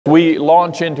We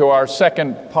launch into our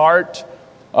second part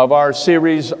of our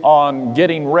series on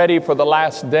getting ready for the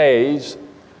last days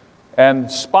and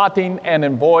spotting and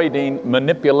avoiding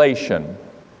manipulation.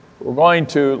 We're going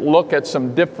to look at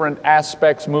some different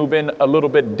aspects, move in a little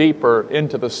bit deeper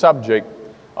into the subject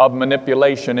of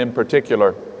manipulation in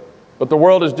particular. But the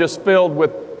world is just filled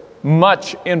with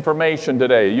much information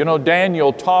today. You know,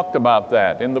 Daniel talked about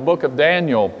that. In the book of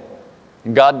Daniel,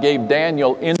 God gave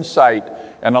Daniel insight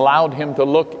and allowed him to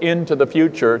look into the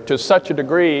future to such a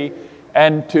degree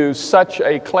and to such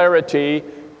a clarity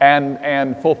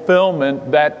and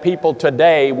fulfillment that people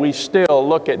today, we still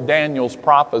look at Daniel's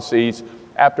prophecies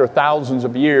after thousands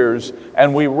of years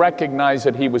and we recognize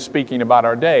that he was speaking about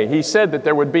our day. He said that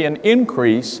there would be an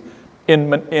increase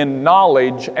in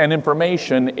knowledge and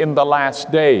information in the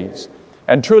last days.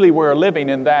 And truly we're living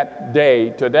in that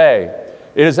day today.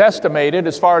 It is estimated,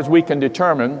 as far as we can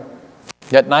determine,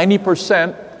 that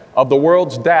 90% of the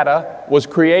world's data was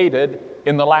created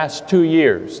in the last 2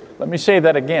 years. Let me say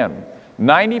that again.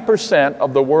 90%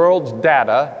 of the world's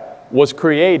data was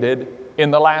created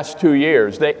in the last 2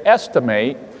 years. They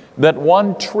estimate that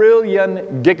 1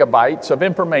 trillion gigabytes of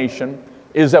information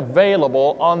is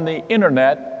available on the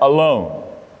internet alone,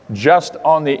 just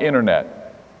on the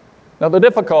internet. Now the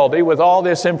difficulty with all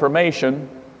this information,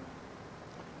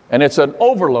 and it's an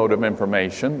overload of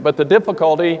information, but the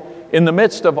difficulty in the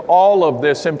midst of all of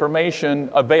this information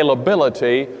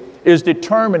availability is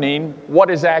determining what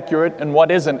is accurate and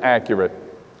what isn't accurate,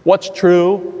 what's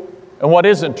true and what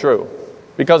isn't true,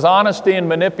 because honesty and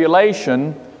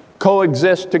manipulation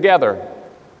coexist together.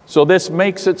 So this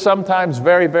makes it sometimes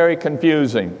very, very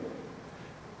confusing.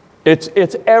 It's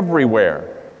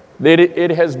everywhere.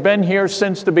 It has been here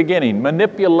since the beginning.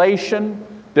 Manipulation,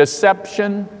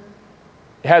 deception,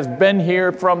 has been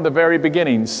here from the very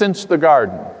beginning, since the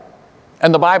garden.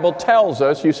 And the Bible tells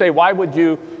us, you say, why would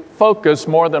you focus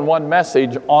more than one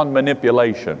message on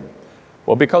manipulation?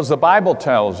 Well, because the Bible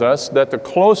tells us that the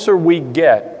closer we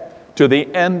get to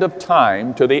the end of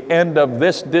time, to the end of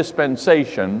this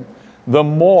dispensation, the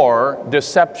more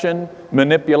deception,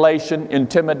 manipulation,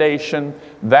 intimidation,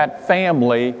 that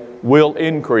family will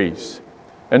increase.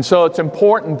 And so it's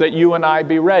important that you and I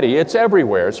be ready. It's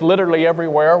everywhere. It's literally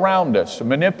everywhere around us.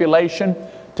 Manipulation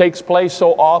takes place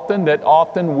so often that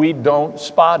often we don't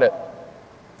spot it.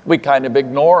 We kind of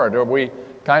ignore it, or we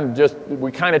kind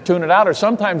of tune it out, or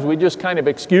sometimes we just kind of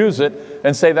excuse it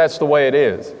and say that's the way it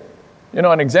is. You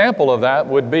know, an example of that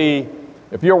would be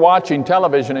if you're watching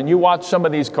television and you watch some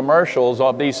of these commercials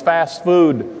of these fast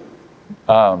food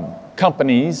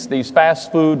companies, these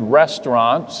fast food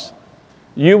restaurants.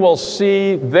 You will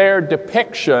see their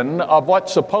depiction of what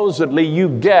supposedly you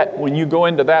get when you go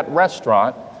into that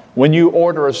restaurant, when you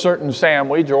order a certain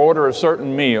sandwich or order a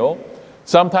certain meal.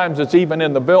 Sometimes it's even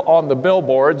on the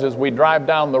billboards as we drive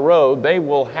down the road. They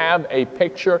will have a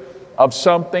picture of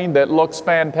something that looks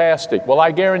fantastic. Well,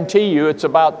 I guarantee you it's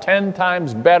about 10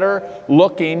 times better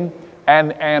looking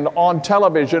and on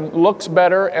television looks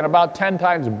better and about 10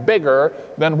 times bigger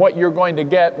than what you're going to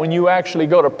get when you actually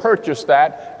go to purchase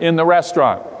that in the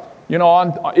restaurant. You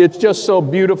know, it's just so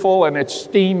beautiful and it's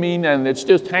steaming and it's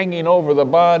just hanging over the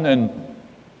bun and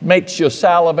makes you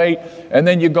salivate. And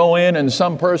then you go in and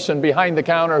some person behind the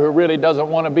counter who really doesn't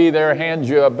want to be there hands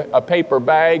you a paper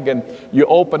bag, and you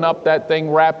open up that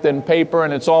thing wrapped in paper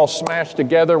and it's all smashed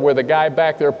together where the guy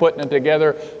back there putting it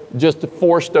together just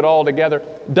forced it all together.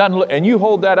 And you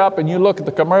hold that up and you look at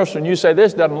the commercial and you say,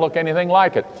 this doesn't look anything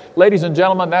like it. Ladies and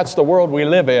gentlemen, that's the world we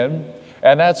live in.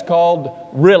 And that's called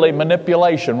really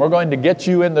manipulation. We're going to get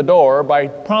you in the door by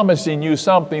promising you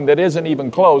something that isn't even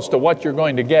close to what you're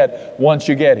going to get once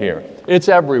you get here. It's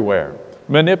everywhere.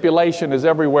 Manipulation is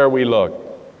everywhere we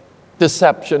look.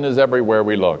 Deception is everywhere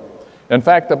we look. In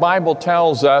fact, the Bible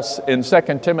tells us in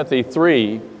 2 Timothy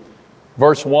 3,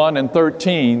 verse 1 and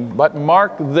 13, but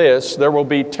mark this, there will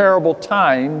be terrible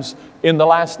times in the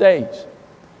last days.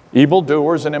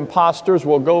 Evildoers and impostors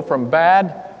will go from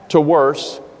bad to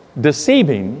worse,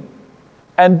 deceiving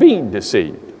and being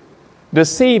deceived.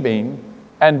 Deceiving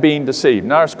and being deceived.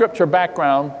 Now our scripture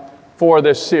background for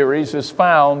this series is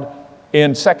found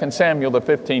in 2 Samuel, the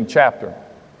 15th chapter.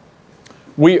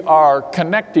 We are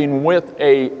connecting with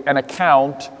an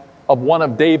account of one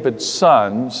of David's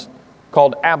sons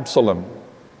called Absalom.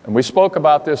 And we spoke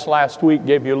about this last week,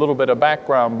 gave you a little bit of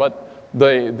background, but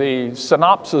the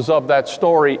synopsis of that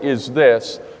story is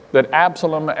this, that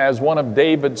Absalom, as one of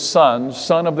David's sons,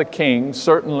 son of the king,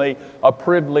 certainly a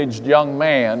privileged young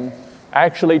man,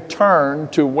 actually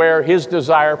turned to where his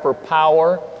desire for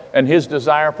power and his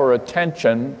desire for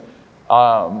attention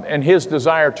and his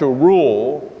desire to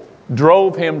rule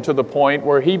drove him to the point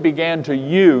where he began to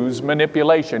use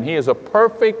manipulation. He is a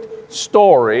perfect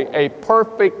story, a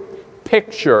perfect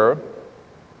picture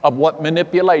of what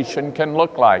manipulation can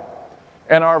look like.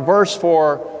 And our verse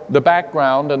for the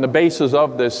background and the basis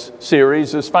of this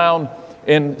series is found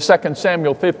in 2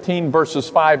 Samuel 15, verses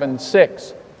 5 and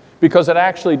 6. Because it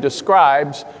actually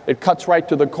describes, it cuts right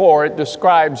to the core, it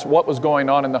describes what was going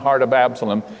on in the heart of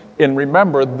Absalom. And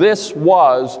remember, this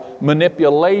was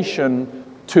manipulation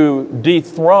to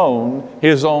dethrone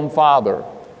his own father.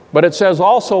 But it says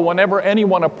also, whenever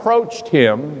anyone approached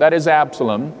him, that is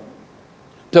Absalom,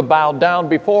 to bow down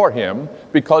before him,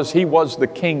 because he was the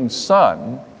king's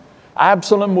son,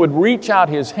 Absalom would reach out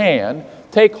his hand,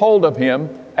 take hold of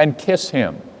him, and kiss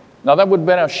him. Now that would have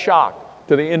been a shock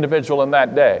to the individual in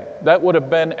that day. That would have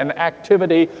been an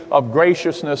activity of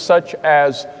graciousness such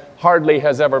as hardly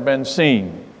has ever been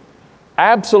seen.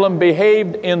 Absalom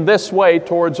behaved in this way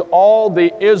towards all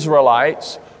the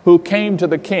Israelites who came to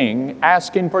the king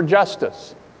asking for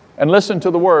justice. And listen to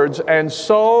the words, and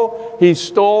so he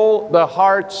stole the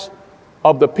hearts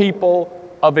of the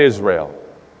people of Israel.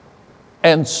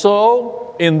 And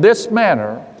so, in this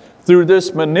manner, through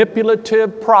this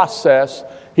manipulative process,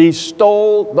 he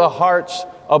stole the hearts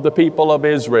of the people of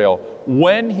Israel.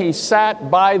 When he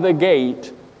sat by the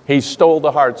gate, he stole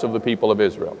the hearts of the people of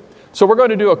Israel. So we're going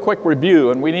to do a quick review,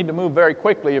 and we need to move very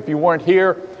quickly. If you weren't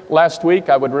here last week,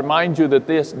 I would remind you that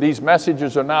these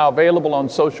messages are now available on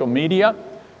social media,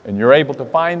 and you're able to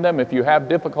find them. If you have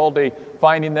difficulty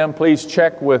finding them, please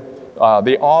check with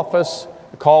the office,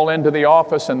 call into the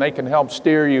office, and they can help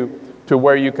steer you to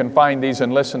where you can find these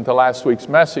and listen to last week's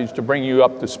message to bring you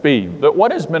up to speed. But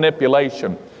what is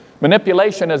manipulation?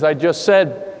 Manipulation, as I just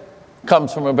said,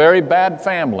 comes from a very bad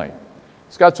family.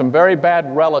 It's got some very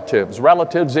bad relatives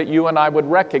that you and I would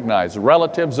recognize,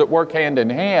 relatives that work hand in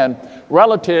hand,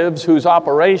 relatives whose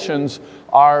operations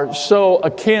are so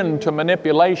akin to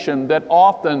manipulation that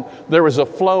often there is a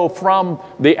flow from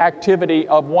the activity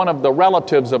of one of the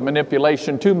relatives of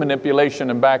manipulation to manipulation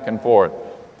and back and forth.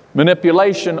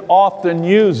 Manipulation often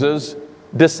uses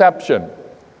deception.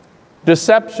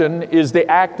 Deception is the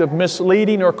act of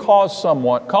misleading or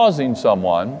causing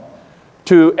someone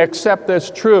to accept as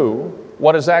true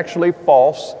what is actually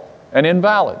false and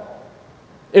invalid.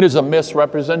 It is a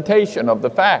misrepresentation of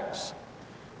the facts.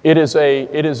 It is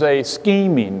a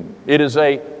scheming. It is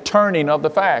a turning of the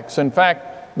facts. In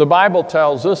fact, the Bible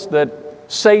tells us that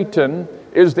Satan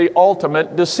is the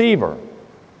ultimate deceiver.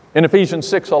 In Ephesians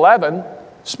 6:11,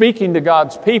 speaking to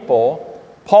God's people,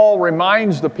 Paul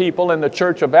reminds the people in the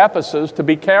church of Ephesus to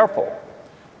be careful.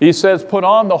 He says, put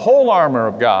on the whole armor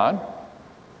of God,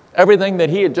 everything that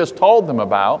he had just told them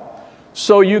about,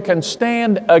 so you can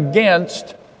stand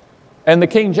against, and the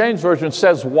King James Version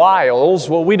says wiles.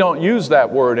 Well, we don't use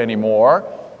that word anymore,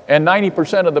 and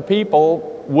 90% of the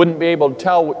people wouldn't be able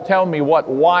to tell me what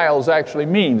wiles actually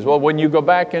means. Well, when you go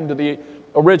back into the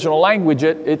original language,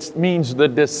 it means the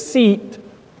deceit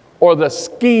or the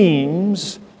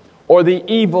schemes or the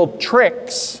evil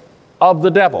tricks of the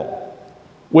devil,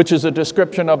 which is a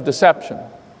description of deception.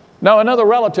 Now, another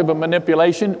relative of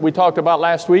manipulation we talked about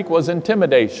last week was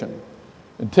intimidation.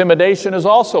 Intimidation is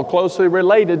also closely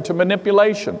related to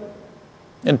manipulation.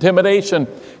 Intimidation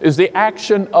is the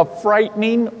action of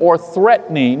frightening or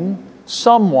threatening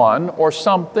someone or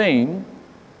something,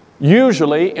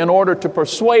 usually in order to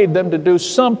persuade them to do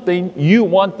something you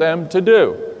want them to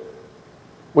do.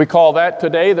 We call that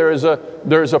today, there is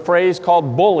a phrase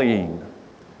called bullying,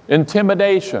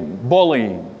 intimidation,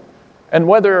 bullying. And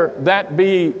whether that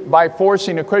be by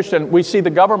forcing a Christian, we see the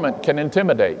government can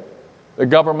intimidate. The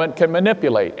government can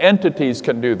manipulate. Entities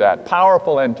can do that.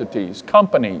 Powerful entities,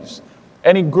 companies,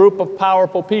 any group of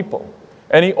powerful people,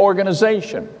 any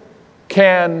organization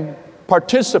can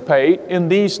participate in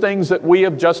these things that we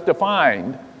have just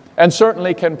defined, and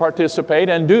certainly can participate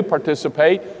and do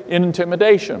participate in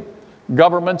intimidation.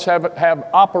 Governments have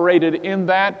operated in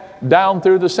that down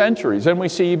through the centuries, and we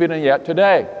see even yet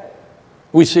today.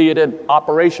 We see it in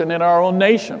operation in our own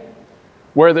nation,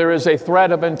 where there is a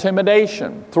threat of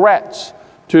intimidation, threats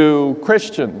to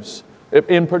Christians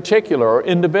in particular, or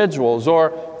individuals,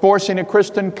 or forcing a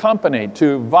Christian company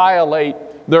to violate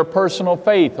their personal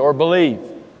faith or belief.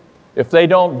 If they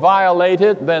don't violate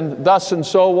it, then thus and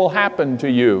so will happen to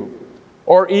you.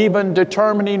 Or even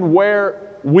determining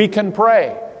where we can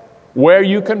pray, where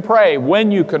you can pray,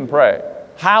 when you can pray,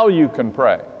 how you can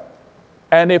pray.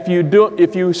 And if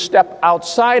you step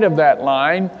outside of that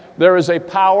line, there is a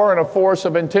power and a force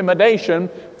of intimidation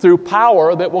through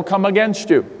power that will come against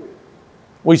you.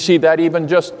 We see that even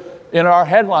just in our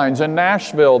headlines in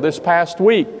Nashville this past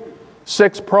week.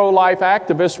 6 pro-life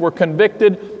activists were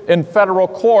convicted in federal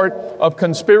court of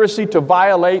conspiracy to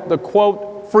violate the,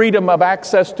 quote, Freedom of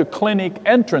Access to Clinic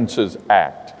Entrances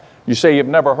Act. You say you've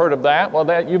never heard of that?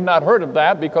 Well, you've not heard of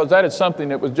that because that is something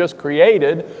that was just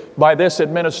created by this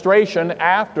administration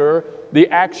after the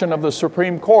action of the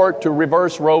Supreme Court to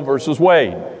reverse Roe versus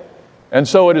Wade. And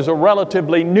so it is a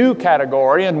relatively new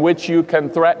category in which you can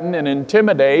threaten and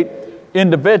intimidate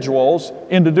individuals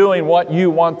into doing what you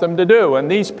want them to do.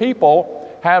 And these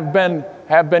people have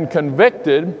been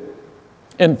convicted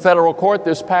in federal court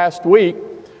this past week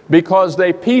because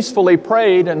they peacefully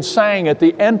prayed and sang at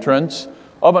the entrance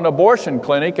of an abortion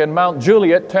clinic in Mount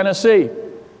Juliet, Tennessee.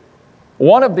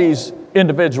 One of these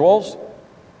individuals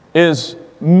is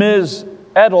Ms.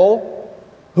 Edel,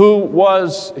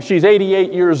 she's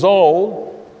 88 years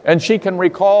old, and she can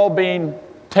recall being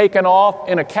taken off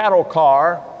in a cattle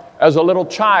car as a little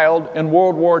child in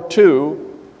World War II,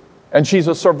 and she's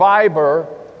a survivor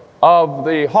of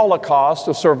the Holocaust,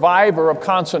 a survivor of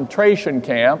concentration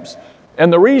camps.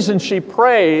 And the reason she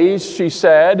prays, she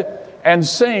said, and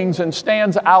sings and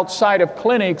stands outside of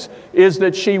clinics is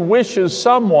that she wishes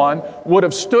someone would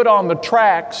have stood on the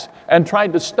tracks and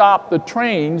tried to stop the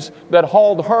trains that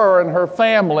hauled her and her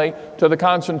family to the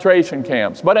concentration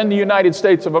camps. But in the United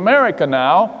States of America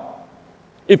now,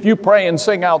 if you pray and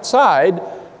sing outside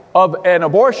of an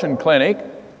abortion clinic,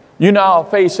 you now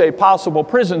face a possible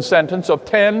prison sentence of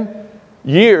 10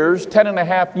 and a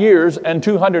half years, and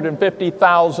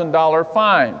 $250,000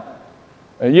 fine.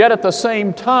 Yet at the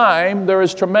same time, there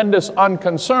is tremendous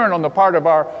unconcern on the part of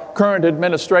our current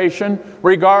administration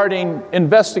regarding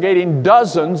investigating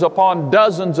dozens upon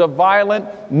dozens of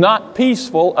violent, not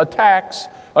peaceful attacks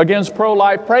against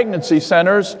pro-life pregnancy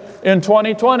centers in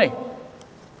 2020.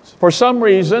 For some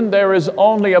reason, there is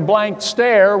only a blank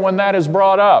stare when that is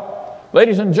brought up.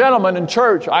 Ladies and gentlemen in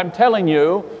church, I'm telling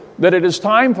you that it is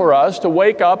time for us to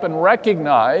wake up and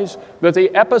recognize that the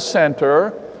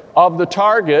epicenter of the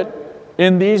target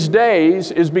in these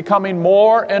days is becoming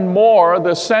more and more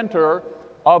the center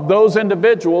of those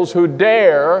individuals who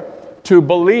dare to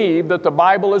believe that the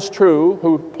Bible is true,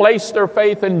 who place their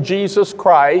faith in Jesus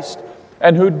Christ,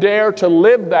 and who dare to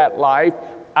live that life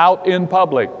out in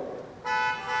public.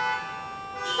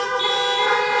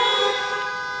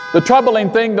 The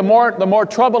more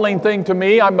troubling thing to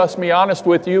me, I must be honest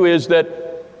with you, is that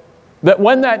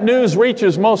when that news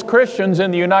reaches most Christians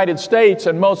in the United States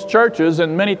and most churches,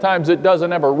 and many times it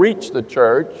doesn't ever reach the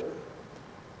church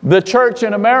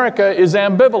in America is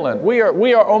ambivalent.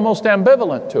 We are almost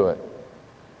ambivalent to it.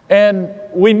 And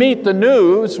we meet the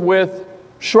news with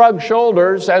shrugged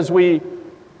shoulders as we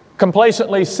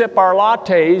complacently sip our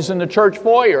lattes in the church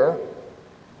foyer.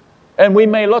 And we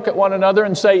may look at one another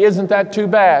and say, isn't that too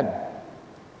bad?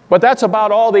 But that's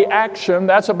about all the action,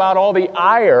 that's about all the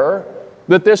ire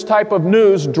that this type of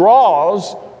news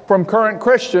draws from current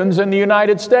Christians in the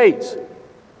United States.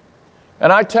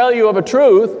 And I tell you of a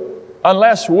truth,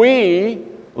 unless we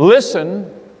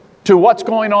listen to what's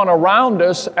going on around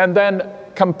us and then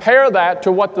compare that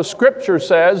to what the Scripture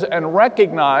says and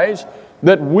recognize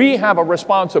that we have a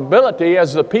responsibility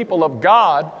as the people of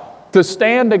God to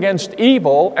stand against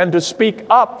evil and to speak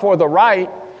up for the right,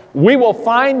 we will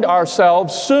find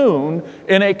ourselves soon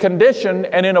in a condition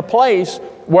and in a place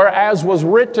where, as was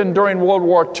written during World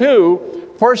War II,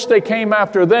 first they came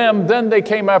after them, then they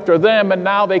came after them, and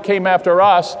now they came after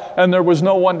us, and there was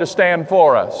no one to stand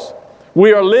for us.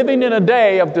 We are living in a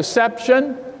day of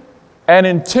deception and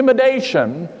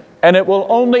intimidation, and it will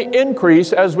only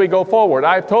increase as we go forward.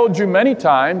 I've told you many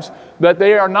times that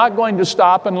they are not going to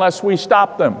stop unless we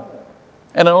stop them.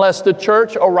 And unless the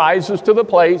church arises to the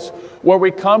place where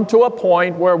we come to a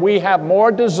point where we have more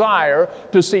desire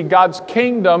to see God's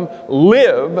kingdom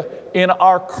live in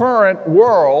our current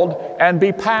world and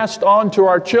be passed on to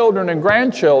our children and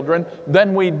grandchildren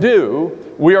than we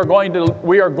do, we are going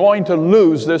to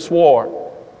lose this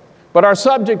war. But our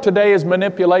subject today is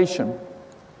manipulation.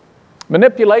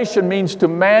 Manipulation means to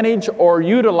manage or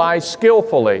utilize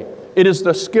skillfully. It is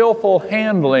the skillful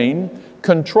handling,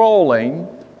 controlling,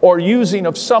 or using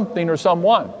of something or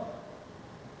someone.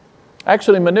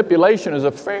 Actually, manipulation is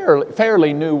a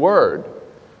fairly new word.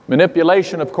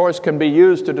 Manipulation, of course, can be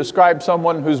used to describe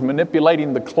someone who's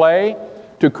manipulating the clay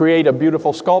to create a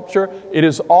beautiful sculpture. It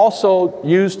is also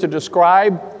used to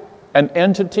describe an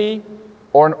entity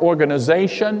or an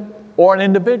organization or an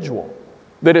individual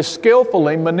that is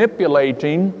skillfully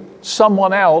manipulating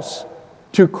someone else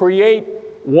to create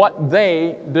what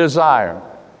they desire.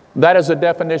 That is a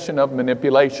definition of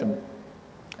manipulation.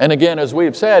 And again, as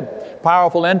we've said,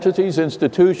 powerful entities,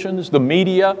 institutions, the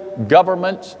media,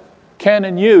 governments can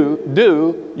and you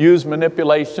do use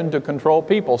manipulation to control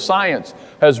people. Science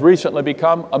has recently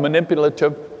become a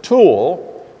manipulative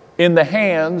tool in the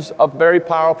hands of very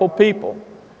powerful people,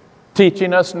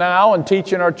 teaching us now and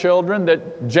teaching our children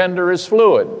that gender is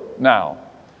fluid now.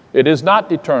 It is not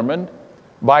determined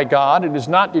by God. It is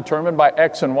not determined by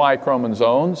X and Y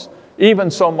chromosomes, even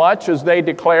so much as they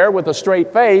declare with a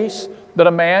straight face that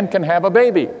a man can have a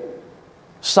baby.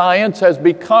 Science has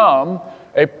become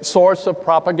a source of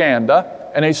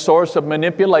propaganda and a source of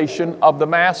manipulation of the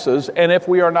masses, and if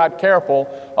we are not careful,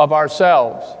 of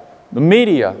ourselves. The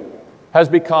media has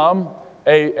become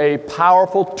a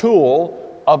powerful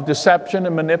tool of deception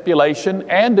and manipulation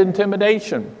and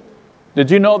intimidation.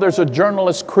 Did you know there's a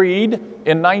journalist creed?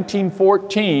 In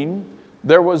 1914,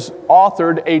 there was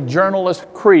authored a journalist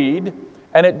creed,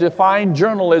 and it defined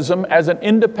journalism as an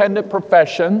independent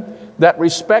profession that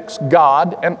respects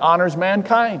God and honors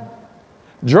mankind.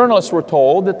 Journalists were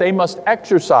told that they must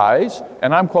exercise,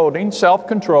 and I'm quoting,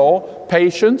 self-control,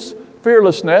 patience,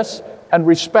 fearlessness, and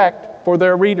respect for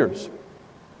their readers.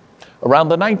 Around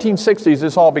the 1960s,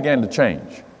 this all began to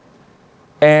change.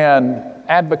 And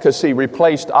advocacy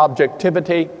replaced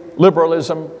objectivity,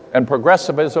 liberalism and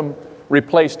progressivism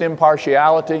replaced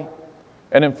impartiality.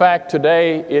 And in fact,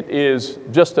 today it is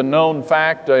just a known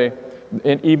fact,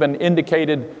 even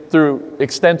indicated through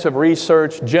extensive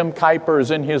research. Jim Kuipers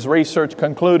in his research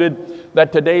concluded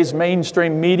that today's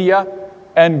mainstream media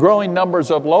and growing numbers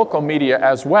of local media,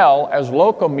 as well as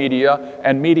local media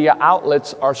and media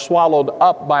outlets, are swallowed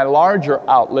up by larger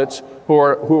outlets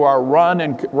who are run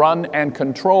and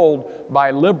controlled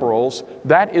by liberals.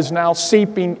 That is now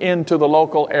seeping into the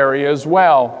local area as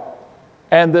well.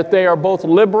 And that they are both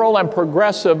liberal and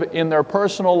progressive in their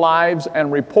personal lives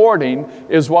and reporting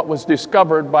is what was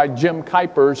discovered by Jim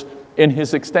Kuipers in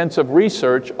his extensive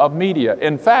research of media.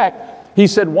 In fact, he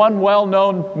said one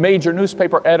well-known major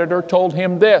newspaper editor told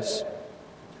him this: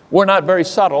 "We're not very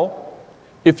subtle.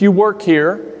 If you work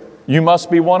here, you must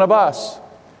be one of us.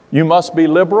 You must be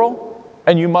liberal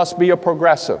and you must be a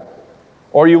progressive,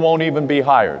 or you won't even be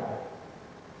hired."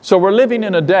 So we're living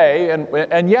in a day,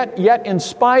 and yet in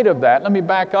spite of that, let me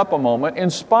back up a moment,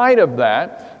 in spite of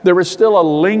that, there is still a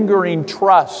lingering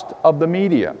trust of the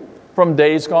media from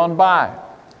days gone by.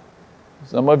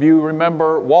 Some of you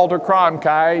remember Walter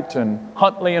Cronkite and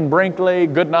Huntley and Brinkley,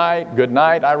 Good Night, Good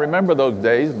Night. I remember those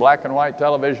days, black and white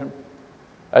television,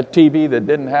 a TV that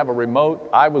didn't have a remote.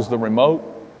 I was the remote,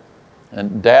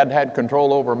 and Dad had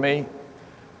control over me.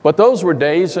 But those were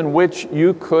days in which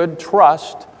you could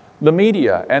trust the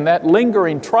media, and that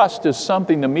lingering trust is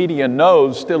something the media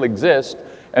knows still exists,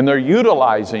 and they're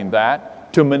utilizing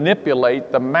that to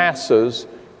manipulate the masses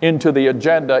into the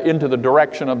agenda, into the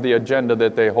direction of the agenda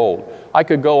that they hold. I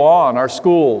could go on. Our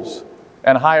schools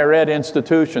and higher ed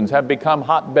institutions have become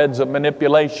hotbeds of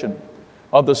manipulation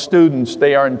of the students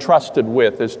they are entrusted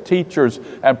with as teachers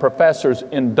and professors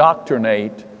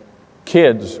indoctrinate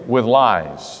kids with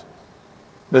lies.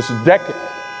 This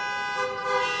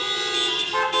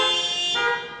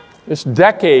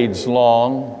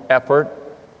decades-long effort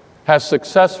has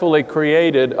successfully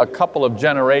created a couple of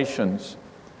generations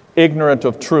ignorant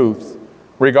of truth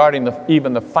regarding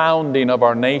even the founding of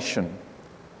our nation,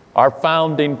 our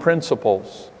founding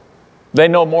principles. They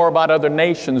know more about other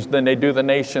nations than they do the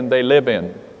nation they live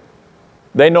in.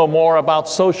 They know more about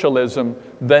socialism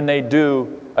than they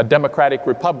do a democratic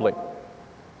republic.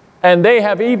 And they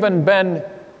have even been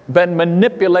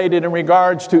manipulated in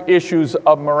regards to issues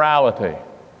of morality,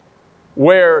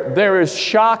 where there is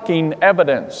shocking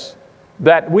evidence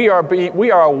that we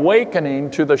are awakening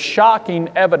to the shocking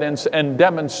evidence and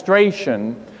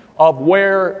demonstration of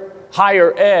where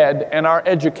higher ed and our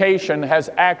education has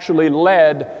actually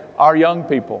led our young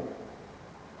people.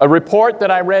 A report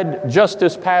that I read just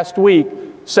this past week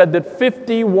said that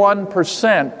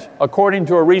 51%, according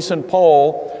to a recent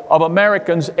poll, of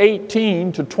Americans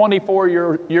 18 to 24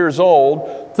 years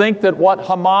old think that what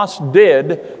Hamas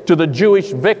did to the Jewish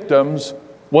victims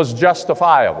was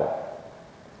justifiable.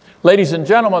 Ladies and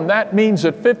gentlemen, that means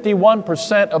that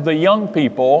 51% of the young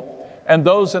people and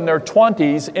those in their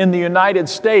 20s in the United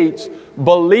States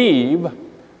believe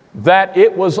that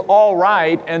it was all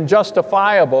right and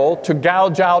justifiable to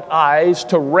gouge out eyes,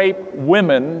 to rape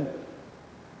women,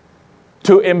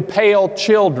 to impale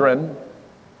children,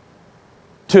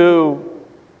 to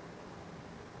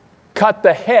cut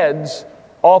the heads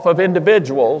off of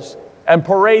individuals and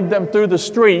parade them through the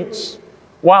streets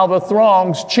while the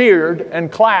throngs cheered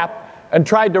and clapped and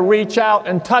tried to reach out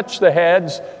and touch the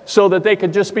heads so that they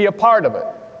could just be a part of it.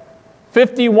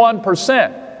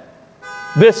 51%.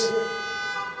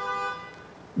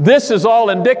 This is all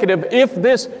indicative. If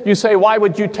this, you say, why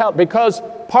would you tell? Because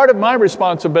part of my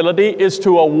responsibility is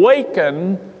to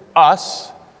awaken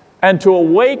us and to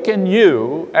awaken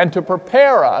you and to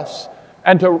prepare us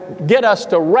and to get us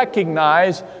to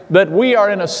recognize that we are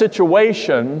in a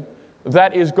situation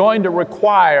that is going to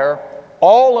require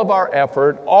all of our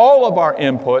effort, all of our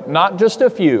input, not just a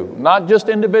few, not just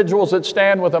individuals that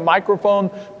stand with a microphone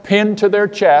pinned to their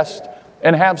chest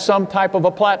and have some type of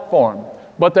a platform,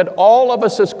 but that all of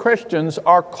us as Christians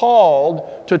are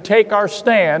called to take our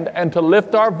stand and to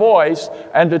lift our voice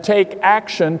and to take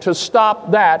action to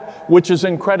stop that which is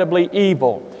incredibly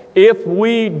evil. If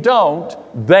we don't,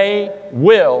 they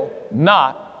will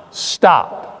not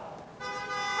stop.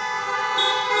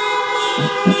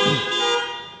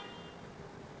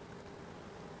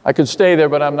 I could stay there,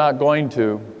 but I'm not going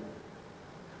to.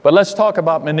 But let's talk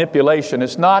about manipulation.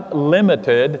 It's not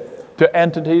limited to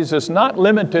entities. It's not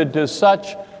limited to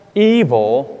such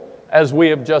evil as we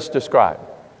have just described.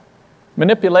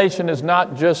 Manipulation is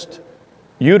not just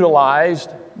utilized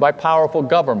by powerful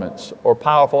governments or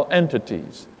powerful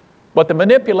entities. But the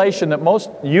manipulation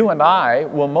that you and I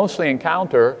will mostly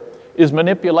encounter is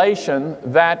manipulation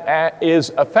that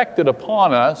is affected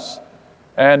upon us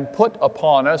and put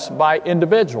upon us by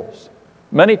individuals.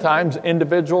 Many times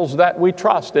individuals that we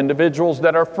trust, individuals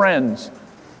that are friends,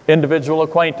 individual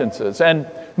acquaintances. And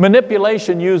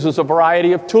manipulation uses a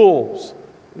variety of tools.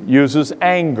 It uses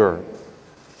anger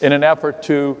in an effort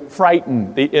to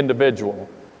frighten the individual.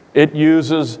 It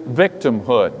uses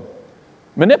victimhood.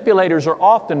 Manipulators are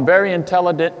often very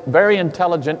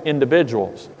intelligent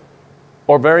individuals,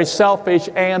 or very selfish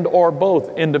and or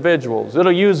both individuals.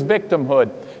 It'll use victimhood.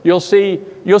 You'll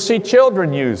see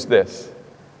children use this.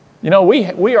 You know,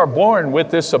 we are born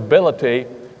with this ability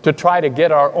to try to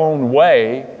get our own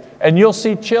way, and you'll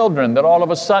see children that all of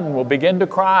a sudden will begin to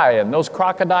cry, and those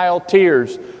crocodile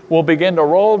tears will begin to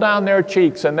roll down their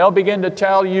cheeks, and they'll begin to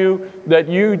tell you that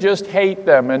you just hate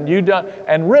them,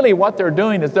 and really what they're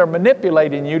doing is they're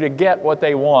manipulating you to get what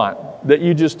they want, that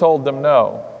you just told them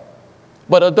no.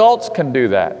 But adults can do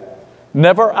that,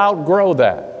 never outgrow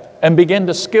that, and begin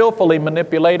to skillfully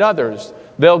manipulate others.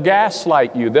 They'll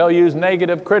gaslight you. They'll use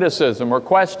negative criticism or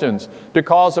questions to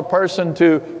cause a person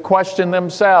to question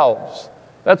themselves.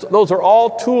 Those are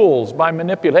all tools by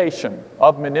manipulation.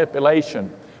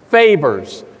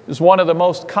 Favors is one of the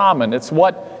most common.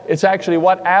 It's actually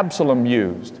what Absalom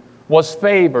used, was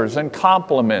favors and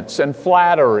compliments and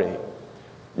flattery,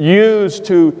 used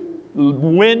to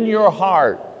win your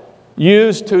heart,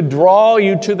 used to draw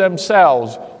you to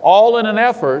themselves, all in an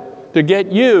effort to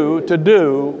get you to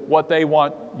do what they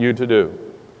want you to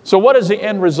do. So what is the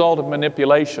end result of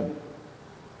manipulation?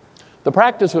 The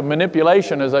practice of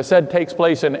manipulation, as I said, takes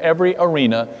place in every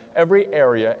arena, every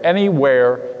area,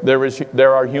 anywhere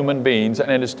there are human beings,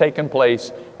 and it has taken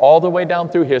place all the way down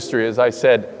through history, as I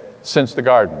said, since the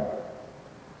garden.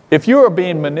 If you are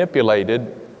being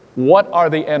manipulated, what are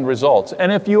the end results? And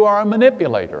if you are a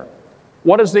manipulator,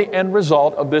 what is the end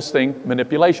result of this thing,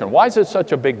 manipulation? Why is it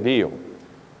such a big deal?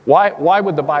 Why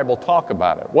would the Bible talk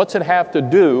about it? What's it have to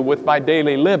do with my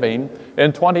daily living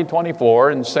in 2024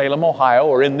 in Salem, Ohio,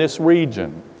 or in this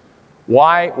region?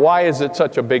 Why is it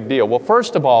such a big deal? Well,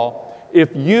 first of all,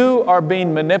 if you are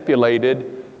being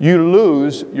manipulated, you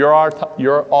lose your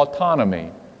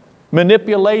autonomy.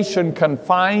 Manipulation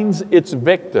confines its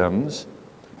victims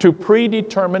to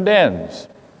predetermined ends.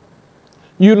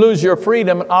 You lose your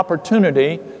freedom and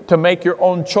opportunity to make your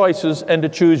own choices and to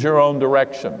choose your own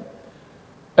direction.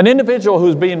 An individual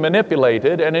who's being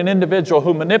manipulated and an individual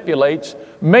who manipulates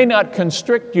may not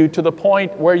constrict you to the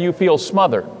point where you feel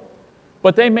smothered,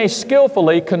 but they may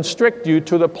skillfully constrict you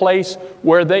to the place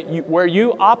where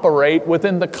you operate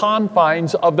within the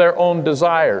confines of their own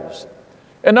desires.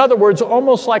 In other words,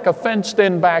 almost like a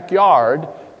fenced-in backyard,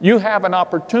 you have an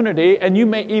opportunity and you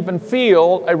may even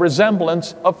feel a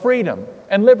resemblance of freedom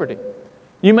and liberty.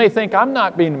 You may think, I'm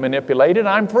not being manipulated,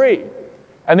 I'm free.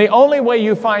 And the only way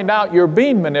you find out you're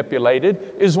being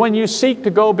manipulated is when you seek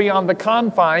to go beyond the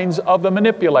confines of the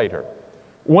manipulator.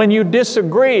 When you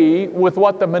disagree with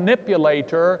what the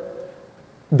manipulator,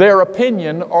 their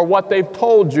opinion, or what they've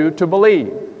told you to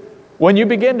believe. When you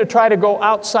begin to try to go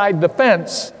outside the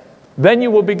fence, then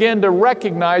you will begin to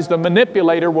recognize the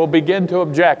manipulator will begin to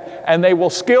object, and they will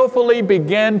skillfully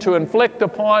begin to inflict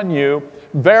upon you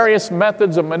various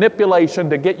methods of manipulation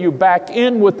to get you back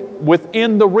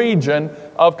within the region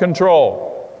of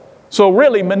control. So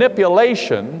really,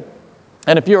 manipulation,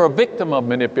 and if you're a victim of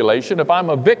manipulation, if I'm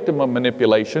a victim of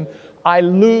manipulation, I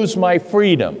lose my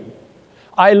freedom.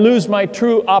 I lose my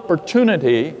true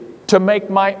opportunity to make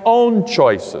my own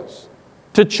choices.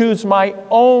 to choose my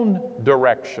own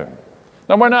direction.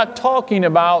 Now, we're not talking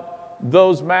about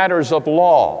those matters of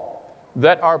law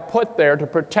that are put there to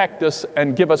protect us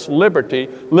and give us liberty.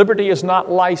 Liberty is not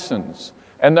license.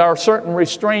 And there are certain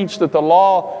restraints that the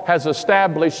law has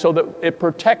established so that it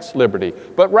protects liberty.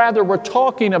 But rather, we're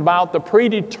talking about the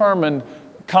predetermined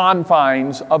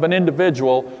confines of an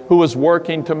individual who is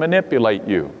working to manipulate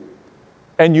you.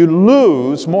 And you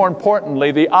lose, more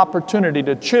importantly, the opportunity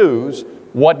to choose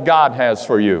what God has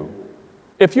for you.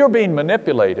 If you're being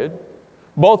manipulated,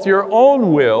 both your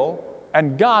own will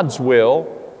and God's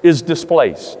will is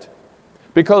displaced.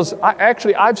 Because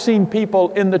I've seen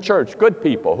people in the church, good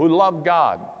people who love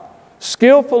God,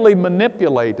 skillfully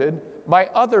manipulated by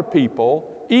other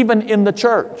people, even in the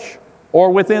church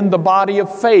or within the body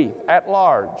of faith at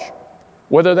large,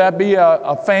 whether that be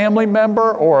a family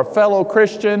member or a fellow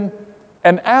Christian.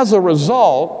 And as a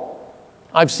result,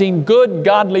 I've seen good,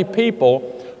 godly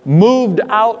people moved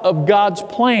out of God's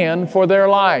plan for their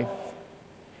life.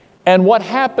 And what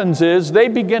happens is they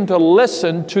begin to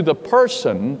listen to the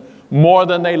person more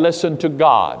than they listen to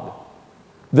God.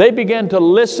 They begin to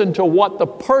listen to what the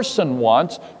person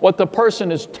wants, what the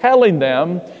person is telling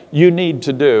them you need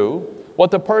to do,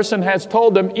 what the person has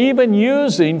told them, even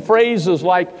using phrases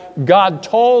like, God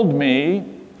told me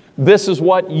this is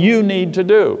what you need to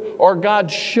do, or God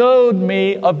showed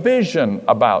me a vision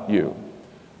about you.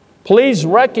 Please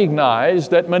recognize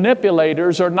that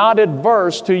manipulators are not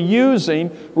adverse to using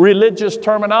religious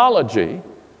terminology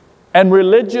and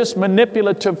religious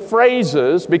manipulative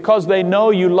phrases because they know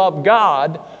you love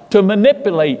God to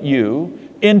manipulate you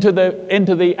into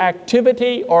the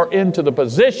activity or into the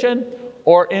position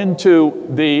or into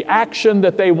the action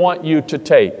that they want you to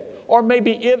take, or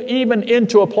maybe even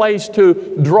into a place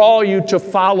to draw you to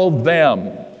follow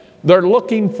them. They're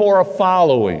looking for a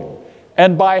following.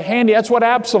 And that's what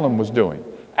Absalom was doing.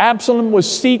 Absalom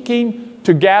was seeking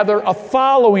to gather a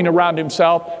following around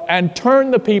himself and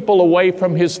turn the people away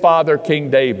from his father,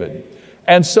 King David.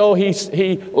 And so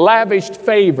he lavished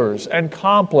favors and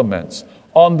compliments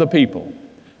on the people.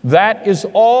 That is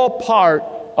all part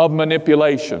of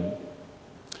manipulation.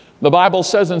 The Bible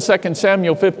says in 2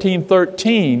 Samuel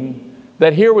 15:13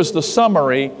 that here was the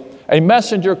summary. A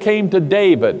messenger came to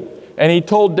David, and he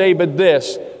told David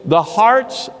this: the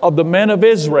hearts of the men of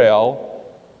Israel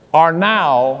are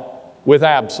now with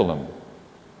Absalom.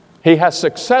 He has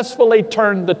successfully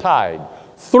turned the tide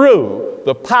through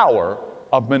the power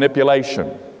of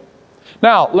manipulation.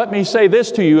 Now, let me say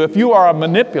this to you. If you are a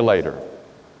manipulator,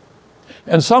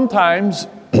 and sometimes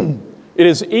it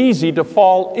is easy to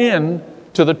fall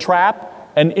into the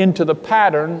trap and into the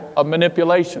pattern of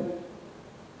manipulation,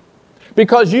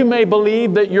 because you may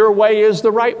believe that your way is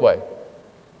the right way,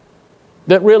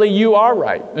 that really you are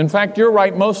right. In fact, you're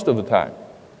right most of the time.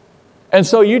 And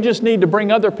so you just need to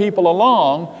bring other people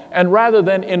along, and rather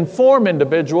than inform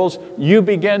individuals, you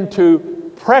begin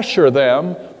to pressure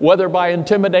them, whether by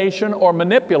intimidation or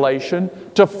manipulation,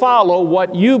 to follow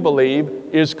what you believe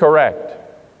is correct.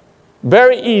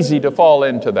 Very easy to fall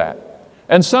into that.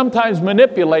 And sometimes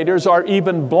manipulators are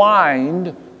even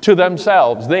blind to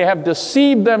themselves. They have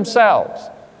deceived themselves,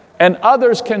 and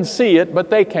others can see it, but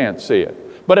they can't see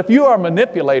it. But if you are a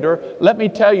manipulator, let me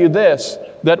tell you this,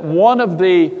 that one of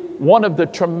the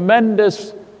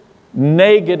tremendous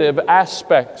negative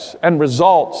aspects and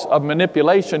results of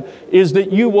manipulation is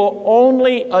that you will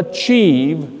only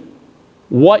achieve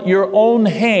what your own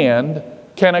hand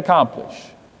can accomplish.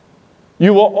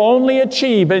 You will only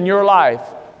achieve in your life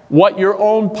what your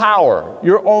own power,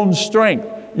 your own strength,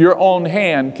 your own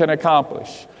hand can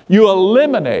accomplish. You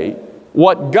eliminate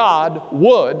what God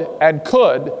would and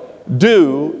could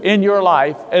do in your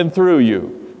life and through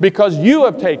you, because you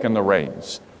have taken the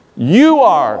reins. You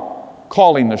are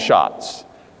calling the shots.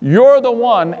 You're the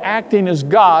one acting as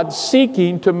God,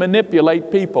 seeking to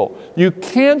manipulate people. You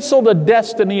cancel the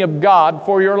destiny of God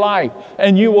for your life,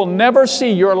 and you will never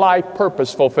see your life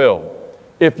purpose fulfilled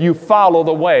if you follow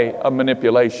the way of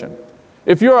manipulation.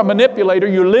 If you're a manipulator,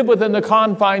 you live within the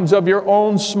confines of your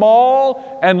own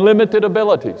small and limited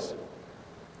abilities.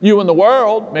 You in the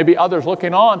world, maybe others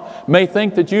looking on, may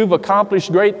think that you've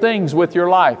accomplished great things with your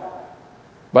life.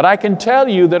 But I can tell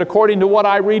you that according to what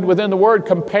I read within the Word,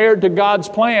 compared to God's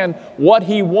plan, what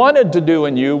He wanted to do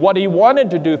in you, what He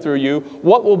wanted to do through you,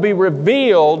 what will be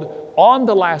revealed on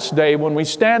the last day when we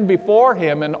stand before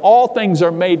Him and all things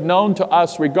are made known to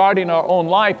us regarding our own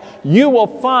life, you will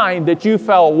find that you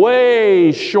fell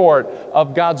way short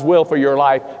of God's will for your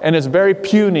life, and it's very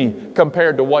puny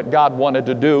compared to what God wanted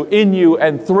to do in you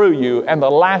and through you and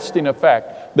the lasting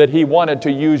effect that He wanted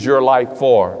to use your life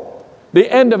for. The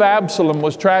end of Absalom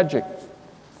was tragic.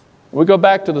 We go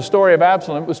back to the story of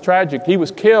Absalom. It was tragic. He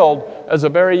was killed as a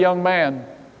very young man.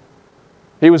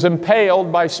 He was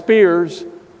impaled by spears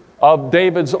of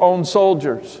David's own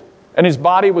soldiers, and his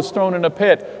body was thrown in a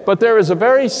pit. But there is a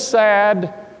very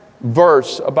sad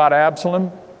verse about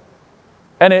Absalom,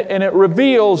 and it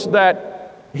reveals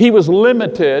that he was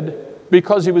limited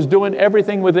because he was doing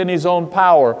everything within his own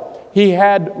power. He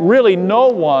had really no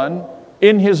one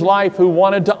in his life who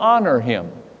wanted to honor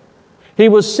him. He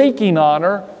was seeking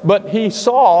honor, but he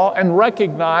saw and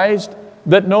recognized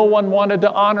that no one wanted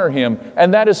to honor him.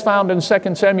 And that is found in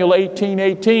 2 Samuel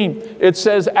 18:18. It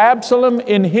says, Absalom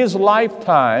in his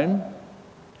lifetime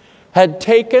had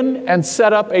taken and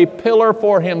set up a pillar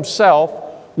for himself,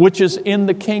 which is in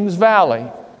the king's valley.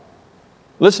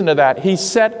 Listen to that. He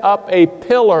set up a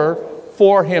pillar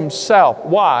for himself.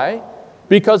 Why?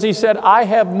 Because he said, I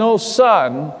have no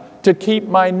son to keep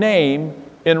my name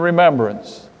in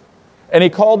remembrance. And he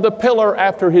called the pillar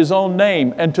after his own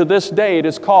name, and to this day it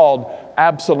is called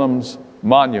Absalom's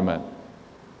monument.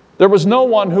 There was no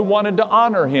one who wanted to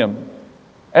honor him,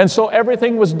 and so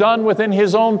everything was done within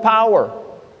his own power,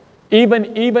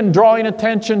 even drawing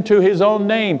attention to his own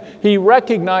name. He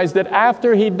recognized that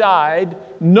after he died,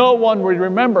 no one would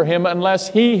remember him unless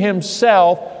he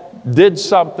himself did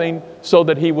something so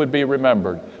that he would be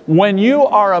remembered. When you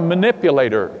are a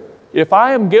manipulator, if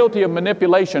I am guilty of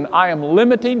manipulation, I am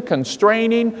limiting,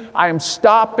 constraining, I am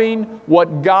stopping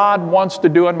what God wants to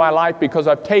do in my life because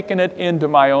I've taken it into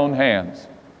my own hands.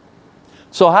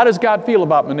 So how does God feel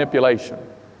about manipulation?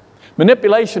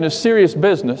 Manipulation is serious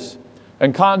business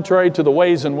and contrary to the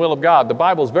ways and will of God. The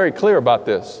Bible is very clear about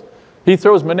this. He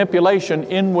throws manipulation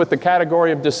in with the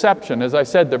category of deception. As I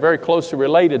said, they're very closely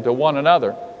related to one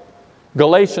another.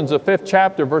 Galatians, the 5th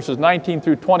chapter, verses 19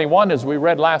 through 21, as we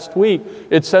read last week,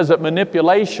 it says that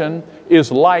manipulation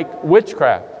is like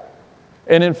witchcraft.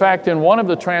 And in fact, in one of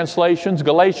the translations,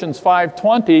 Galatians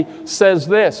 5:20 says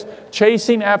this,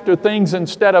 chasing after things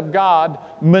instead of God,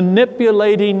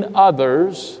 manipulating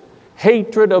others,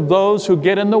 hatred of those who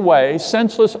get in the way,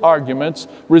 senseless arguments,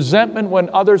 resentment when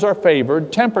others are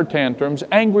favored, temper tantrums,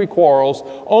 angry quarrels,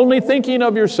 only thinking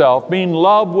of yourself, being in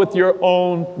love with your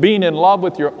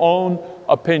own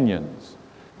opinions.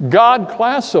 God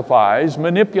classifies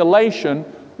manipulation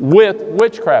with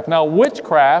witchcraft. Now,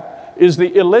 witchcraft is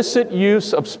the illicit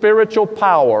use of spiritual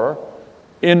power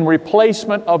in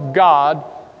replacement of God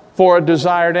for a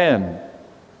desired end.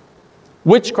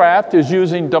 Witchcraft is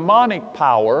using demonic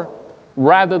power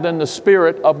rather than the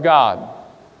Spirit of God.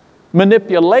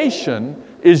 Manipulation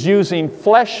is using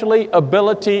fleshly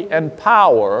ability and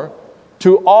power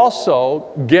to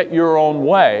also get your own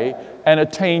way and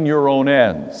attain your own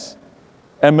ends.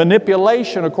 And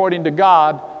manipulation, according to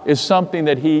God, is something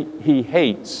that He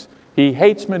hates. He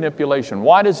hates manipulation.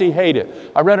 Why does He hate it?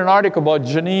 I read an article about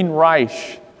Janine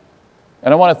Reich,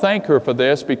 and I want to thank her for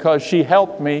this because she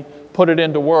helped me put it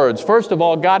into words. First of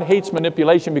all, God hates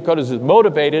manipulation because it's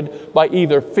motivated by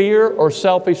either fear or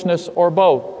selfishness or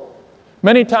both.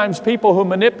 Many times people who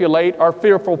manipulate are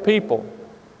fearful people.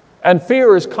 And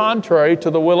fear is contrary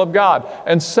to the will of God.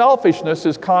 And selfishness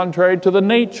is contrary to the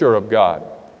nature of God.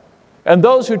 And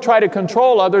those who try to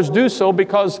control others do so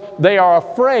because they are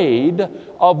afraid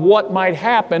of what might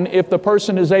happen if the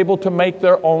person is able to make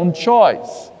their own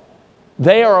choice.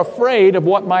 They are afraid of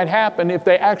what might happen if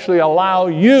they actually allow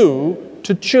you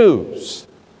to choose,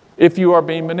 if you are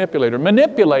being manipulated.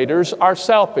 Manipulators are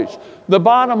selfish. The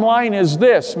bottom line is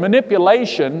this: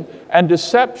 manipulation and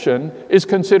deception is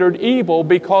considered evil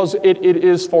because it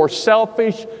is for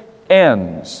selfish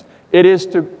ends. It is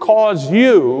to cause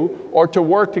you or to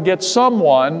work to get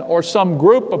someone or some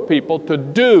group of people to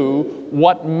do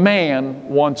what man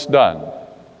wants done,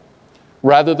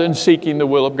 rather than seeking the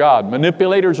will of God.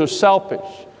 Manipulators are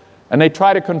selfish, and they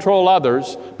try to control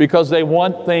others because they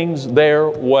want things their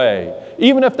way,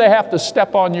 even if they have to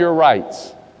step on your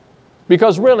rights.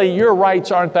 Because really, your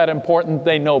rights aren't that important.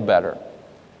 They know better.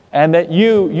 And that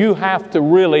you have to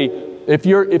really, if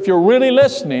you're really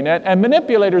listening, and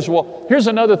manipulators will, here's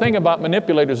another thing about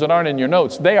manipulators that aren't in your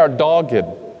notes. They are dogged.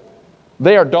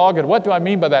 They are dogged. What do I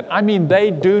mean by that? I mean they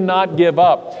do not give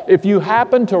up. If you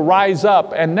happen to rise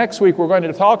up, and next week we're going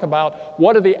to talk about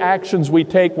what are the actions we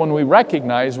take when we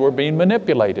recognize we're being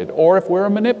manipulated, or if we're a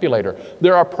manipulator.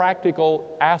 There are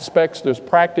practical aspects, there's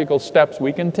practical steps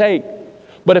we can take.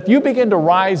 But if you begin to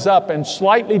rise up and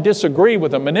slightly disagree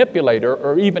with a manipulator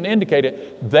or even indicate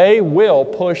it, they will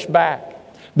push back.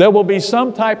 There will be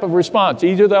some type of response.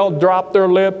 Either they'll drop their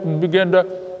lip and begin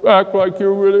to act like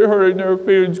you're really hurting their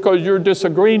feelings because you're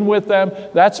disagreeing with them.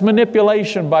 That's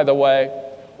manipulation, by the way.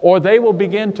 or they will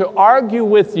begin to argue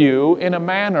with you in a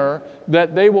manner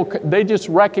that they just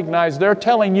recognize they're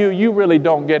telling you, you really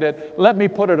don't get it. Let me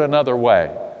put it another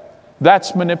way.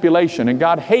 That's manipulation, and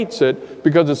God hates it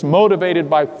because it's motivated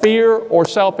by fear or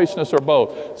selfishness or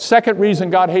both. Second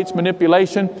reason God hates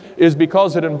manipulation is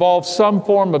because it involves some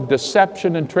form of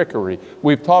deception and trickery.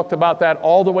 We've talked about that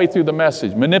all the way through the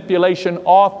message. Manipulation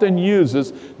often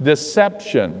uses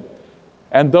deception.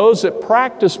 And those that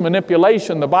practice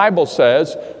manipulation, the Bible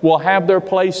says, will have their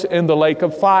place in the lake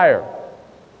of fire.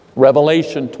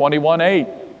 Revelation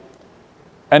 21:8.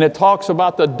 And it talks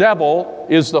about the devil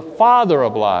is the father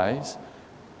of lies,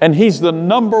 and he's the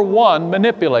number one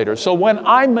manipulator. So when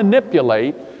I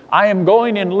manipulate, I am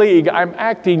going in league, I'm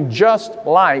acting just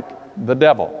like the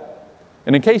devil.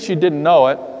 And in case you didn't know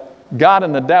it, God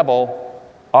and the devil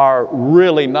are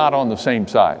really not on the same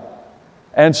side.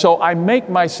 And so I make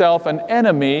myself an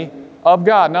enemy of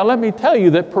God. Now let me tell you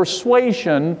that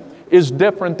persuasion is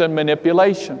different than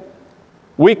manipulation.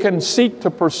 We can seek to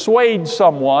persuade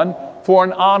someone for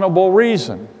an honorable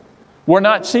reason. We're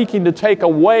not seeking to take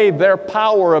away their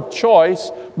power of choice,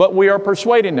 but we are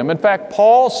persuading them. In fact,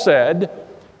 Paul said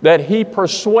that he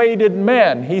persuaded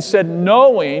men. He said,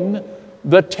 knowing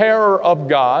the terror of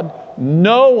God,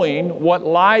 knowing what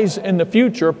lies in the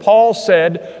future, Paul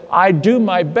said, I do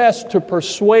my best to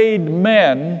persuade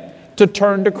men to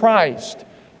turn to Christ.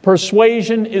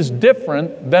 Persuasion is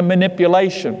different than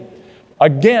manipulation.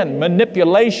 Again,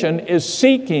 manipulation is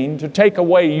seeking to take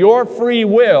away your free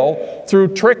will through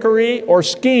trickery or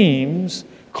schemes,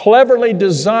 cleverly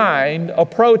designed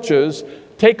approaches,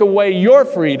 take away your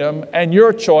freedom and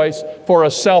your choice for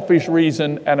a selfish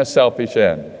reason and a selfish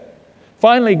end.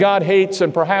 Finally, God hates,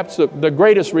 and perhaps the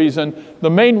greatest reason, the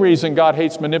main reason God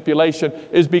hates manipulation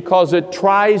is because it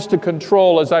tries to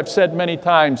control, as I've said many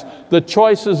times, the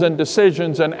choices and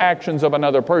decisions and actions of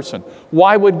another person.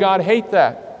 Why would God hate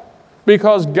that?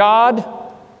 Because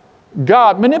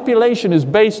manipulation is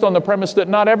based on the premise that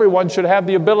not everyone should have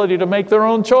the ability to make their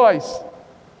own choice.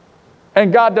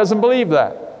 And God doesn't believe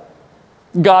that.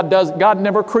 God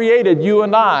never created you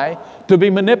and I to be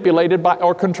manipulated by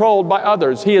or controlled by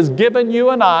others. He has given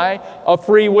you and I a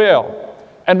free will.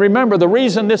 And remember, the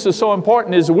reason this is so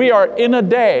important is we are in a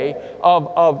day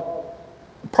of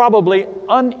probably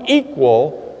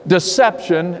unequal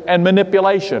deception and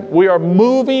manipulation. We are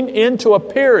moving into a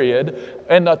period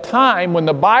and a time when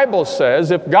the Bible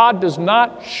says if God does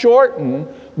not shorten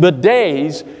the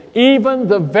days, even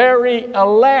the very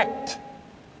elect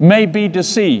may be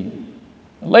deceived.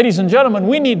 Ladies and gentlemen,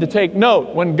 we need to take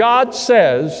note. When God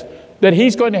says that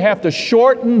He's going to have to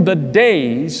shorten the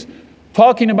days,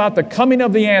 talking about the coming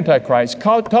of the Antichrist,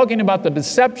 talking about the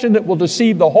deception that will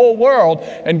deceive the whole world,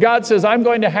 and God says, I'm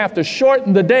going to have to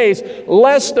shorten the days,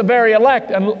 lest the very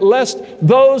elect and lest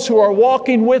those who are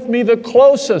walking with me the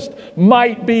closest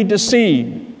might be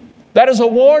deceived. That is a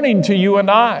warning to you and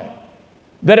I,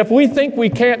 that if we think we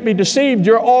can't be deceived,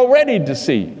 you're already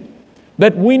deceived.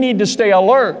 That we need to stay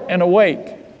alert and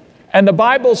awake. And the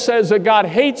Bible says that God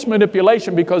hates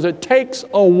manipulation because it takes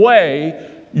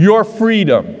away your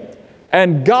freedom.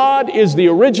 And God is the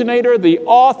originator, the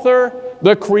author,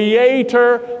 the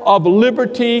creator of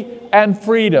liberty and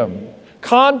freedom.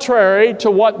 Contrary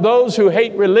to what those who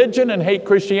hate religion and hate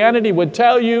Christianity would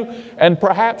tell you, and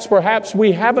perhaps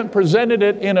we haven't presented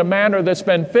it in a manner that's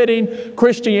been fitting,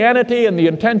 Christianity and the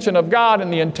intention of God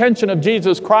and the intention of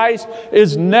Jesus Christ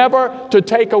is never to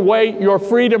take away your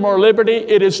freedom or liberty.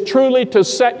 It is truly to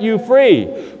set you free,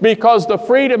 because the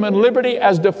freedom and liberty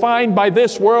as defined by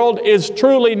this world is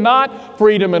truly not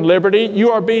freedom and liberty. You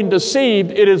are being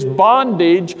deceived. It is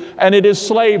bondage and it is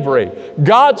slavery.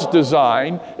 God's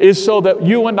design is so that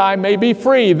you and I may be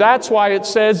free. That's why it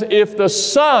says, if the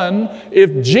Son,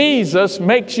 if Jesus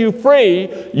makes you free,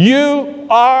 you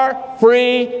are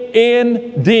free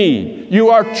indeed. You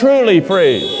are truly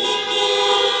free.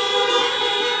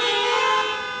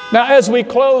 Now, as we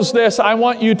close this, I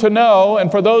want you to know,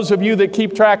 and for those of you that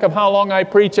keep track of how long I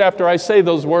preach after I say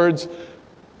those words,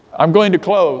 I'm going to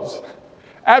close.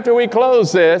 After we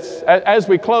close this, as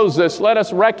we close this, let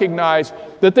us recognize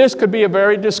that this could be a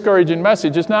very discouraging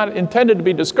message. It's not intended to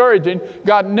be discouraging.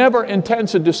 God never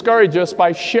intends to discourage us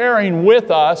by sharing with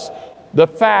us the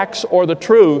facts or the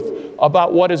truth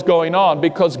about what is going on,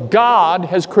 because God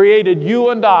has created you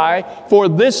and I for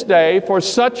this day, for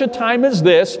such a time as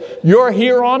this. You're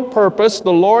here on purpose.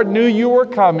 The Lord knew you were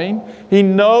coming. He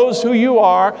knows who you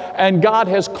are, and God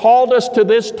has called us to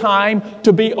this time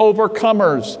to be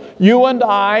overcomers. You and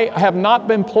I have not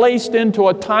been placed into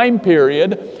a time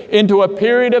period, into a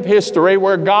period of history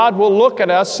where God will look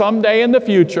at us someday in the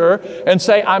future and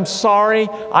say, I'm sorry,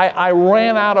 I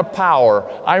ran out of power.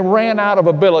 I ran out of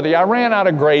ability. I ran out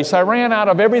of grace. I ran out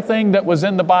of everything that was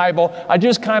in the Bible. I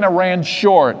just kind of ran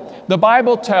short. The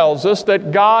Bible tells us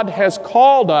that God has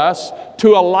called us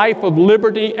to a life of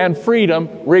liberty and freedom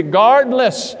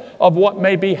regardless of what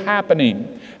may be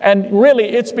happening. And really,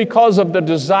 it's because of the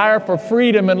desire for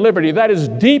freedom and liberty that is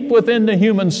deep within the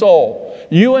human soul.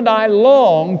 You and I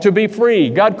long to be free.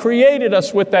 God created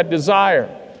us with that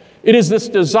desire. It is this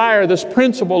desire, this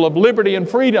principle of liberty and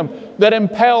freedom that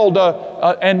impelled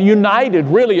and united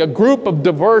really a group of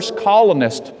diverse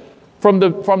colonists from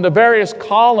the various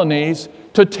colonies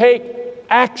to take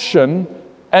action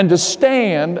and to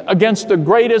stand against the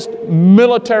greatest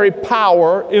military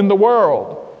power in the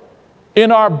world.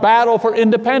 In our battle for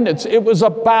independence, it was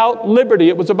about liberty.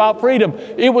 It was about freedom.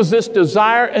 It was this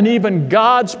desire and even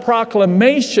God's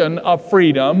proclamation of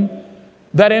freedom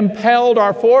that impelled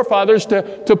our forefathers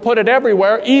to put it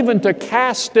everywhere, even to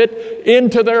cast it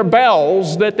into their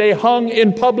bells that they hung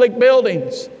in public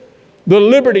buildings. The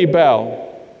Liberty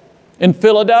Bell in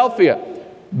Philadelphia.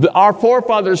 Our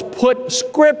forefathers put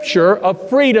scripture of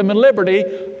freedom and liberty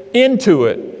into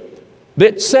it.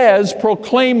 That says,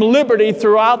 proclaim liberty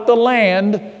throughout the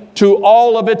land to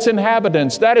all of its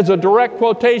inhabitants. That is a direct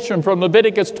quotation from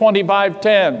Leviticus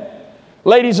 25:10.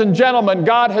 Ladies and gentlemen,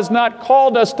 God has not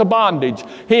called us to bondage.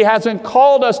 He hasn't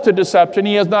called us to deception.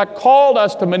 He has not called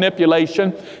us to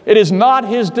manipulation. It is not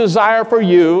His desire for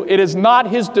you. It is not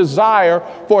His desire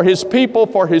for His people,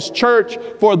 for His church,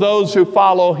 for those who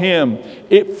follow Him.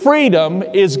 Freedom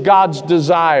is God's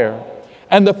desire.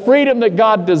 And the freedom that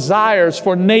God desires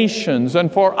for nations and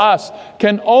for us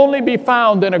can only be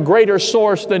found in a greater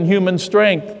source than human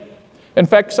strength. In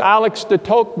fact, Alex de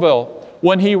Tocqueville,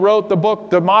 when he wrote the book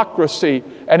Democracy,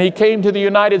 and he came to the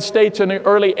United States in the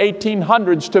early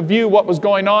 1800s to view what was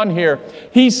going on here,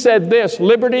 he said this: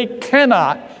 liberty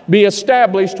cannot be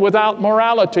established without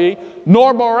morality,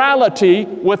 nor morality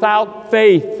without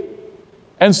faith.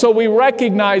 And so we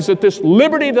recognize that this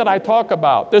liberty that I talk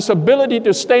about, this ability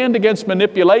to stand against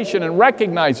manipulation and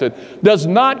recognize it, does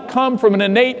not come from an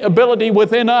innate ability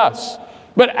within us,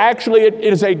 but actually it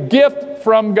is a gift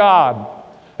from God.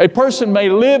 A person may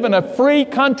live in a free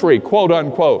country, quote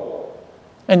unquote,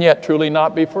 and yet truly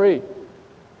not be free.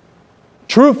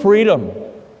 True freedom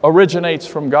originates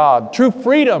from God. True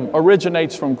freedom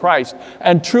originates from Christ.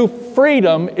 And true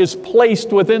freedom is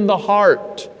placed within the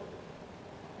heart.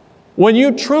 When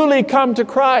you truly come to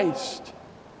Christ,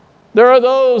 there are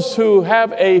those who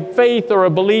have a faith or a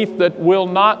belief that will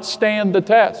not stand the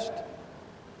test.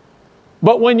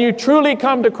 But when you truly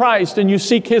come to Christ and you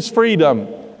seek His freedom,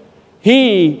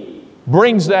 He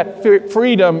brings that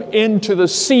freedom into the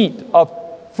seat of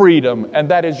freedom,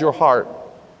 and that is your heart.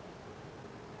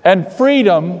 And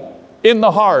freedom in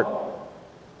the heart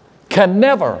can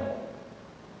never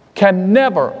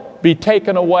be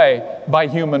taken away by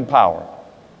human power.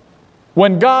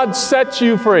 When God sets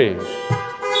you free,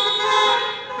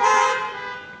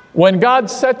 when God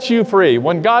sets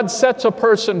a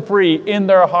person free in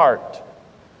their heart,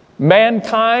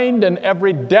 mankind and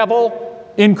every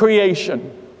devil in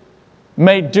creation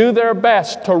may do their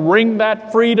best to wring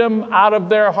that freedom out of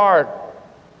their heart.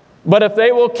 But if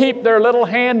they will keep their little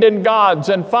hand in God's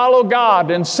and follow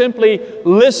God and simply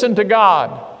listen to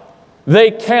God,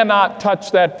 they cannot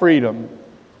touch that freedom.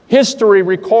 History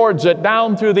records it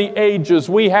down through the ages.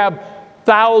 We have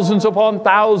thousands upon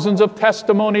thousands of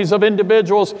testimonies of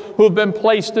individuals who've been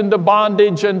placed into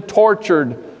bondage and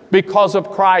tortured because of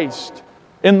Christ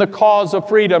in the cause of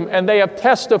freedom. And they have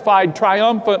testified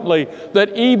triumphantly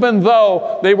that even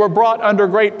though they were brought under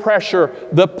great pressure,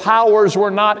 the powers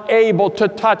were not able to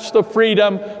touch the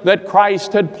freedom that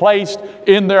Christ had placed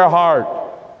in their heart.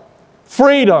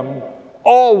 Freedom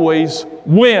always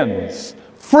wins.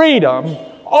 Freedom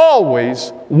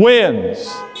always wins.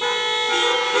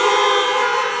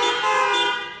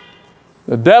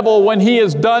 The devil, when he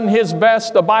has done his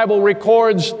best, the Bible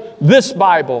records, this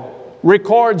Bible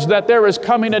records that there is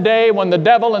coming a day when the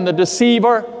devil and the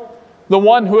deceiver, the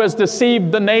one who has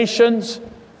deceived the nations,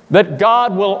 that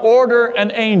God will order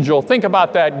an angel. Think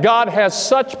about that. God has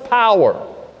such power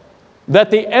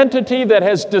that the entity that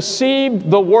has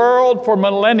deceived the world for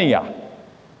millennia,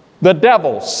 the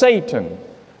devil, Satan,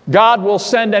 God will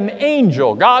send an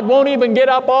angel. God won't even get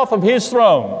up off of His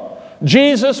throne.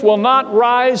 Jesus will not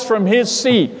rise from His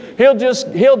seat. He'll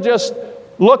just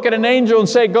look at an angel and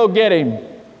say, go get him.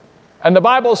 And the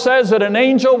Bible says that an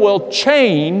angel will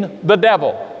chain the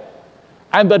devil.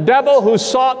 And the devil who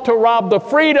sought to rob the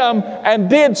freedom and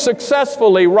did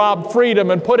successfully rob freedom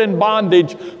and put in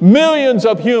bondage millions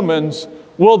of humans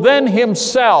will then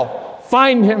himself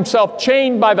find himself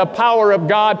chained by the power of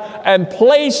God and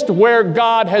placed where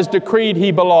God has decreed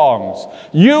he belongs.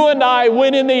 You and I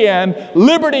win in the end.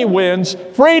 Liberty wins.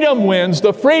 Freedom wins.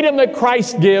 The freedom that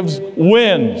Christ gives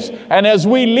wins. And as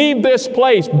we leave this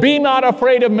place, be not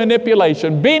afraid of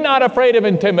manipulation. Be not afraid of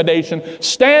intimidation.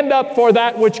 Stand up for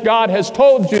that which God has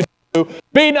told you to do.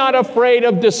 Be not afraid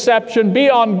of deception. Be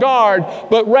on guard,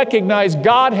 but recognize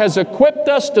God has equipped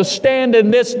us to stand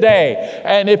in this day.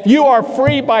 And if you are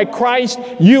free by Christ,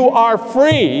 you are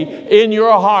free in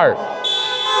your heart.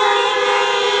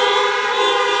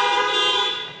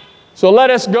 So let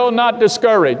us go not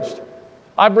discouraged.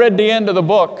 I've read the end of the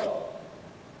book.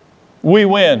 We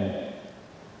win.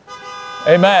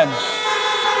 Amen.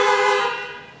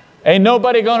 Ain't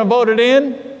nobody going to vote it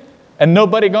in, and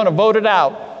nobody going to vote it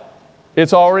out.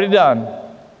 It's already done.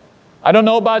 I don't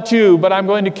know about you, but I'm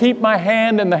going to keep my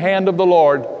hand in the hand of the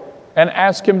Lord and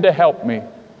ask Him to help me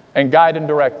and guide and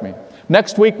direct me.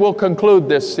 Next week we'll conclude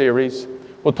this series.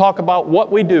 We'll talk about what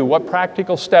we do, what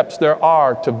practical steps there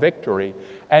are to victory.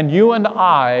 And you and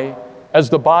I, as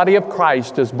the body of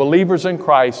Christ, as believers in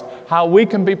Christ, how we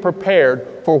can be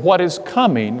prepared for what is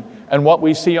coming and what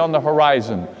we see on the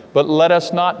horizon. But let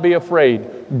us not be afraid.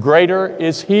 Greater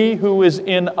is He who is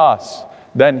in us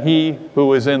than he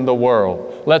who is in the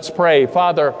world. Let's pray.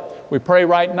 Father, we pray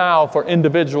right now for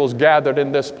individuals gathered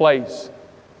in this place.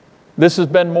 This has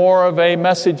been more of a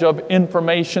message of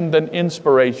information than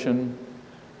inspiration,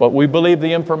 but we believe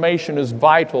the information is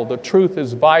vital, the truth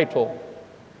is vital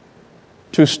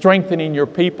to strengthening your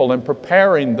people and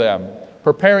preparing them,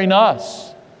 preparing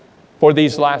us for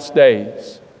these last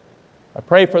days. I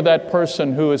pray for that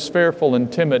person who is fearful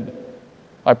and timid.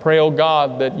 I pray, oh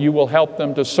God, that you will help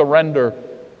them to surrender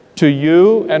to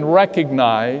you and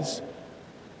recognize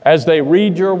as they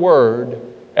read your word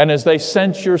and as they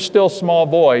sense your still small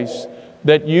voice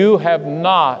that you have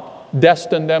not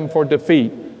destined them for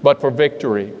defeat, but for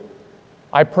victory.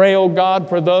 I pray, oh God,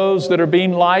 for those that are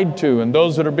being lied to and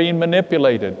those that are being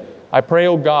manipulated. I pray,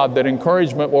 oh God, that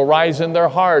encouragement will rise in their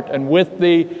heart, and with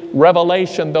the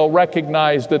revelation they'll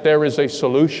recognize that there is a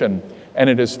solution, and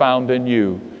it is found in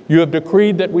you. You have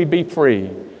decreed that we be free.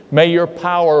 May your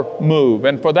power move.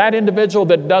 And for that individual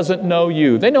that doesn't know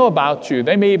you, they know about you.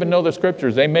 They may even know the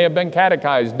scriptures. They may have been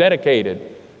catechized,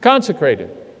 dedicated,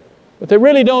 consecrated, but they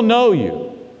really don't know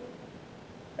you.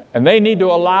 And they need to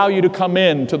allow you to come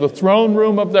in to the throne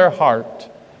room of their heart.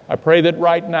 I pray that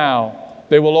right now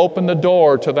they will open the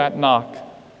door to that knock,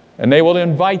 and they will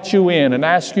invite you in and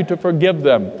ask you to forgive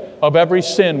them of every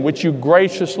sin which you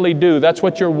graciously do. That's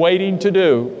what you're waiting to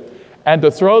do. And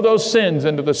to throw those sins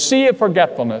into the sea of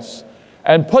forgetfulness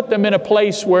and put them in a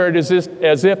place where it is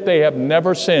as if they have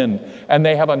never sinned and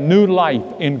they have a new life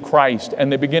in Christ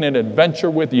and they begin an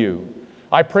adventure with you.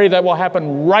 I pray that will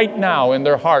happen right now in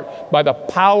their heart by the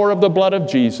power of the blood of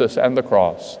Jesus and the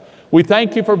cross. We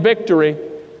thank you for victory,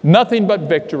 nothing but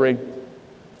victory.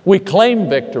 We claim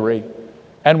victory,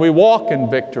 and we walk in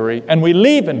victory, and we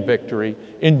leave in victory.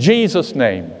 In Jesus'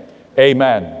 name,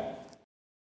 amen.